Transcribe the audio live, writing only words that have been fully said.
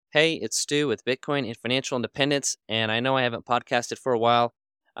Hey, it's Stu with Bitcoin and Financial Independence, and I know I haven't podcasted for a while.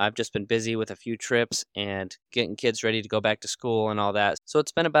 I've just been busy with a few trips and getting kids ready to go back to school and all that. So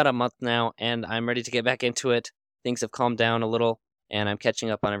it's been about a month now, and I'm ready to get back into it. Things have calmed down a little, and I'm catching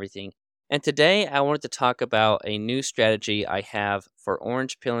up on everything. And today I wanted to talk about a new strategy I have for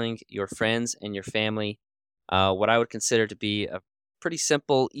orange pilling your friends and your family. What I would consider to be a pretty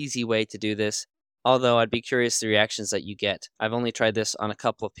simple, easy way to do this, although I'd be curious the reactions that you get. I've only tried this on a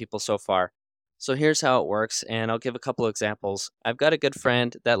couple of people so far. So here's how it works, and I'll give a couple examples. I've got a good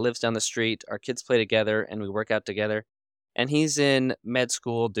friend that lives down the street. Our kids play together and we work out together. And he's in med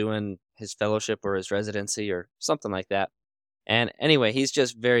school doing his fellowship or his residency or something like that. And anyway, he's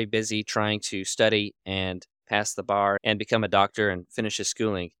just very busy trying to study and pass the bar and become a doctor and finish his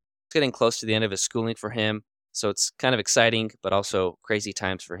schooling. It's getting close to the end of his schooling for him. So it's kind of exciting, but also crazy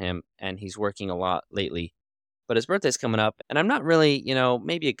times for him. And he's working a lot lately. But his birthday's coming up. And I'm not really,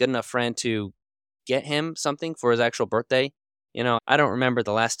 maybe a good enough friend to get him something for his actual birthday. I don't remember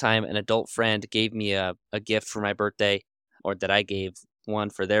the last time an adult friend gave me a gift for my birthday or that I gave one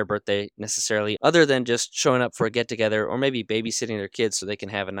for their birthday necessarily, other than just showing up for a get together or maybe babysitting their kids so they can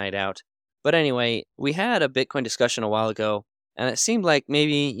have a night out. But anyway, we had a Bitcoin discussion a while ago, and it seemed like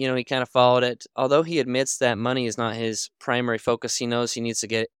maybe, he kind of followed it. Although he admits that money is not his primary focus, he knows he needs to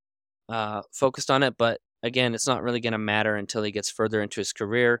get focused on it. But again, it's not really going to matter until he gets further into his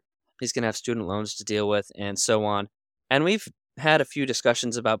career. He's going to have student loans to deal with and so on. And we've had a few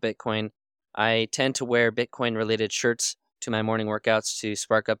discussions about Bitcoin. I tend to wear Bitcoin related shirts to my morning workouts to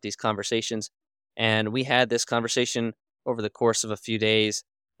spark up these conversations. And we had this conversation over the course of a few days,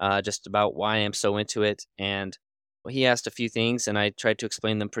 just about why I'm so into it. And he asked a few things and I tried to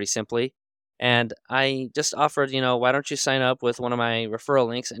explain them pretty simply. And I just offered, why don't you sign up with one of my referral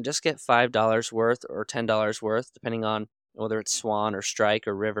links and just get $5 worth or $10 worth, depending on whether it's Swan or Strike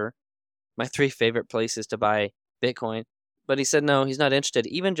or River, my three favorite places to buy Bitcoin. But he said no, he's not interested.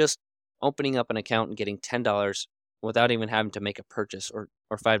 Even just opening up an account and getting $10 without even having to make a purchase or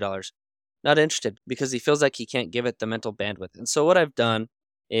 $5. Not interested because he feels like he can't give it the mental bandwidth. And so what I've done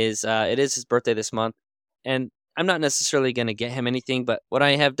is it is his birthday this month. And I'm not necessarily going to get him anything. But what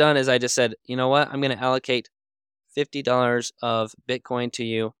I have done is I just said, you know what? I'm going to allocate $50 of Bitcoin to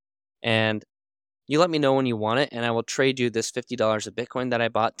you. And you let me know when you want it. And I will trade you this $50 of Bitcoin that I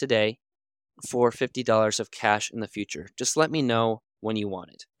bought today for $50 of cash in the future. Just let me know when you want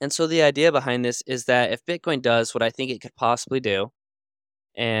it. And so the idea behind this is that if Bitcoin does what I think it could possibly do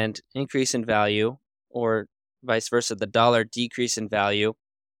and increase in value, or vice versa, the dollar decrease in value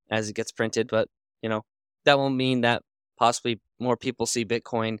as it gets printed, but that will mean that possibly more people see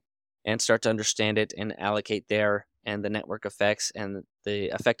Bitcoin and start to understand it and allocate there, and the network effects and the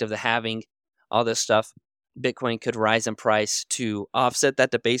effect of the halving, all this stuff. Bitcoin could rise in price to offset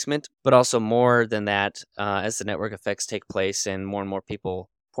that debasement, but also more than that as the network effects take place and more people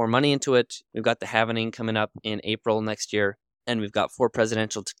pour money into it. We've got the halving coming up in April next year, and we've got 4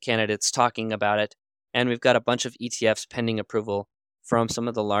 presidential candidates talking about it, and we've got a bunch of ETFs pending approval from some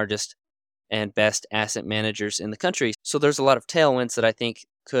of the largest and best asset managers in the country. So there's a lot of tailwinds that I think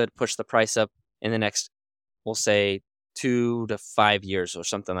could push the price up in the next, we'll say, 2 to 5 years or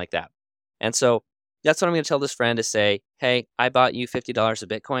something like that. And so that's what I'm going to tell this friend is say, hey, I bought you $50 of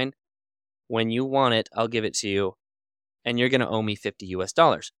Bitcoin. When you want it, I'll give it to you, and you're going to owe me 50 US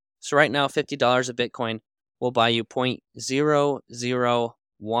dollars. So right now, $50 of Bitcoin will buy you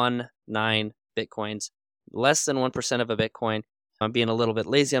 0.0019 Bitcoins, less than 1% of a Bitcoin. I'm being a little bit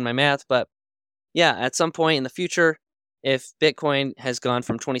lazy on my math, but yeah, at some point in the future, if Bitcoin has gone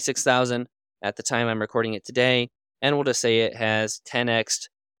from 26,000 at the time I'm recording it today, and we'll just say it has 10x'd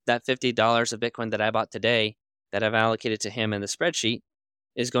that $50 of Bitcoin that I bought today that I've allocated to him in the spreadsheet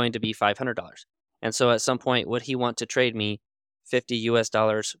is going to be $500. And so at some point, would he want to trade me 50 US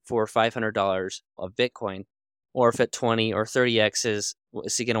dollars for $500 of Bitcoin? Or if at 20 or 30x is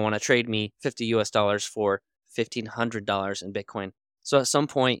he going to want to trade me 50 US dollars for $1,500 in Bitcoin? So at some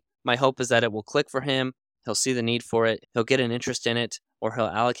point, my hope is that it will click for him. He'll see the need for it. He'll get an interest in it, or he'll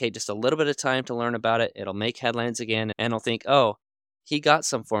allocate just a little bit of time to learn about it. It'll make headlines again, and he'll think, oh, he got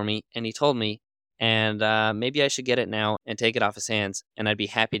some for me and he told me, and maybe I should get it now and take it off his hands, and I'd be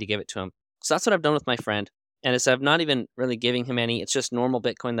happy to give it to him. So that's what I've done with my friend. And it's I'm not even really giving him any. It's just normal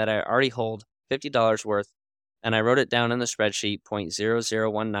Bitcoin that I already hold, $50 worth. And I wrote it down in the spreadsheet,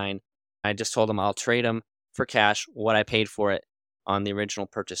 0.0019. I just told him I'll trade him for cash what I paid for it on the original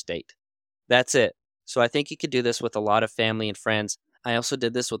purchase date. That's it. So I think you could do this with a lot of family and friends. I also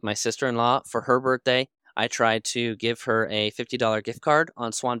did this with my sister-in-law for her birthday. I tried to give her a $50 gift card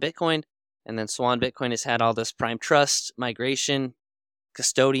on Swan Bitcoin, and then Swan Bitcoin has had all this Prime Trust migration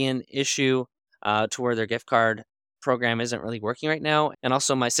custodian issue to where their gift card program isn't really working right now. And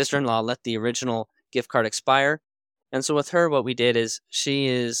also, my sister-in-law let the original gift card expire. And so with her, what we did is she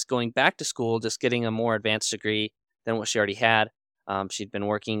is going back to school, just getting a more advanced degree than what she already had. She'd been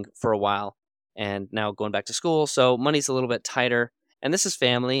working for a while and now going back to school. So money's a little bit tighter. And this is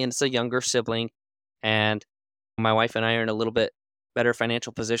family, and it's a younger sibling. And my wife and I are in a little bit better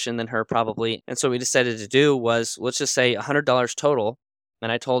financial position than her, probably. And so what we decided to do was, let's just say $100 total.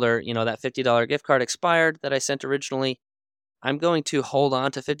 And I told her, that $50 gift card expired that I sent originally. I'm going to hold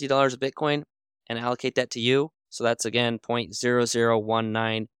on to $50 of Bitcoin and allocate that to you. So that's, again,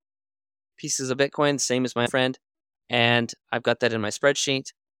 0.0019 pieces of Bitcoin, same as my friend. And I've got that in my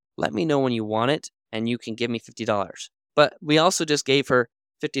spreadsheet. Let me know when you want it, and you can give me $50. But we also just gave her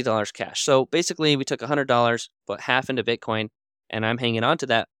 $50 cash. So basically, we took $100, put half into Bitcoin, and I'm hanging on to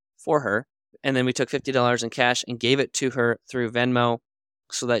that for her. And then we took $50 in cash and gave it to her through Venmo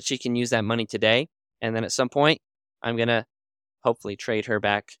so that she can use that money today. And then at some point, I'm going to hopefully trade her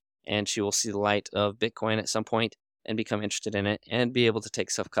back, and she will see the light of Bitcoin at some point and become interested in it and be able to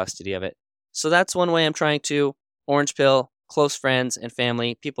take self-custody of it. So that's one way I'm trying to orange pill close friends and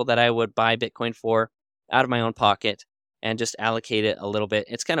family, people that I would buy Bitcoin for out of my own pocket and just allocate it a little bit.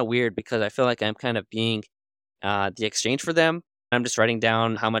 It's kind of weird because I feel like I'm kind of being the exchange for them. I'm just writing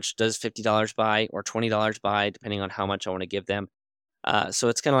down how much does $50 buy or $20 buy, depending on how much I want to give them. So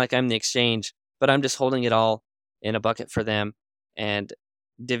it's kind of like I'm the exchange, but I'm just holding it all in a bucket for them and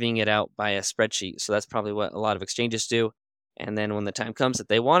divvying it out by a spreadsheet. So that's probably what a lot of exchanges do. And then when the time comes that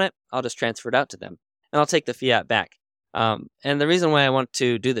they want it, I'll just transfer it out to them and I'll take the fiat back. And the reason why I want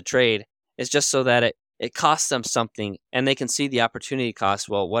to do the trade is just so that it costs them something and they can see the opportunity cost.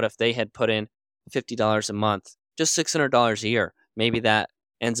 Well, what if they had put in $50 a month, just $600 a year? Maybe that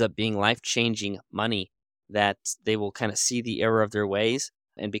ends up being life-changing money that they will kind of see the error of their ways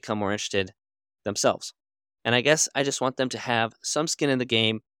and become more interested themselves. And I guess I just want them to have some skin in the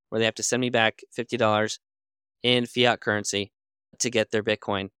game where they have to send me back $50 in fiat currency to get their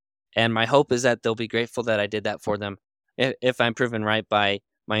Bitcoin. And my hope is that they'll be grateful that I did that for them if I'm proven right by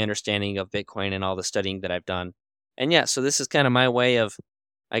my understanding of Bitcoin and all the studying that I've done. And yeah, so this is kind of my way of,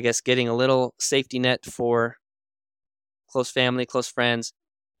 I guess, getting a little safety net for close family, close friends,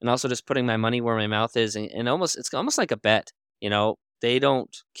 and also just putting my money where my mouth is. And it's almost like a bet. They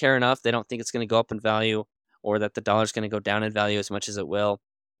don't care enough. They don't think it's going to go up in value or that the dollar's going to go down in value as much as it will.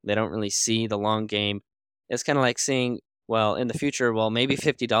 They don't really see the long game. It's kind of like seeing, well, in the future, maybe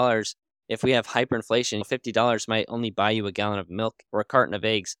 $50, if we have hyperinflation, $50 might only buy you a gallon of milk or a carton of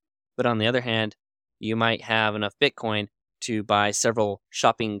eggs. But on the other hand, you might have enough Bitcoin to buy several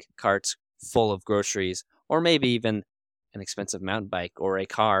shopping carts full of groceries, or maybe even an expensive mountain bike or a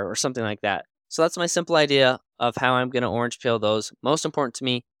car or something like that. So that's my simple idea of how I'm going to orange pill those most important to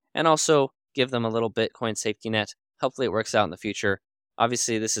me and also give them a little Bitcoin safety net. Hopefully it works out in the future.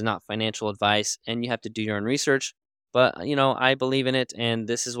 Obviously, this is not financial advice and you have to do your own research. But, I believe in it, and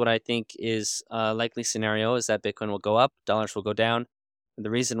this is what I think is a likely scenario, is that Bitcoin will go up, dollars will go down. And the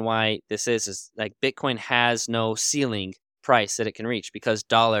reason why this is like Bitcoin has no ceiling price that it can reach because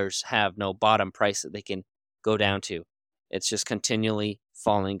dollars have no bottom price that they can go down to. It's just continually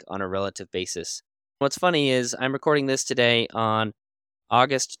falling on a relative basis. What's funny is I'm recording this today on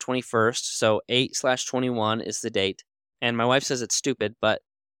August 21st, so 8/21 is the date. And my wife says it's stupid, but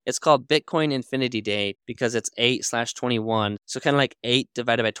it's called Bitcoin Infinity Day because it's 8/21. So kind of like 8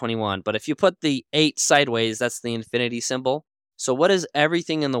 divided by 21. But if you put the 8 sideways, that's the infinity symbol. So what is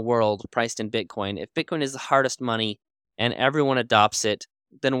everything in the world priced in Bitcoin? If Bitcoin is the hardest money and everyone adopts it,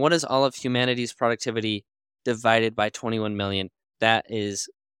 then what is all of humanity's productivity divided by 21 million? That is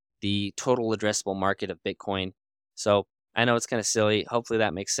the total addressable market of Bitcoin. So I know it's kind of silly. Hopefully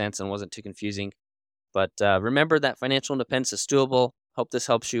that makes sense and wasn't too confusing. But remember that financial independence is doable. Hope this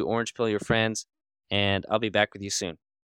helps you orange pill your friends, and I'll be back with you soon.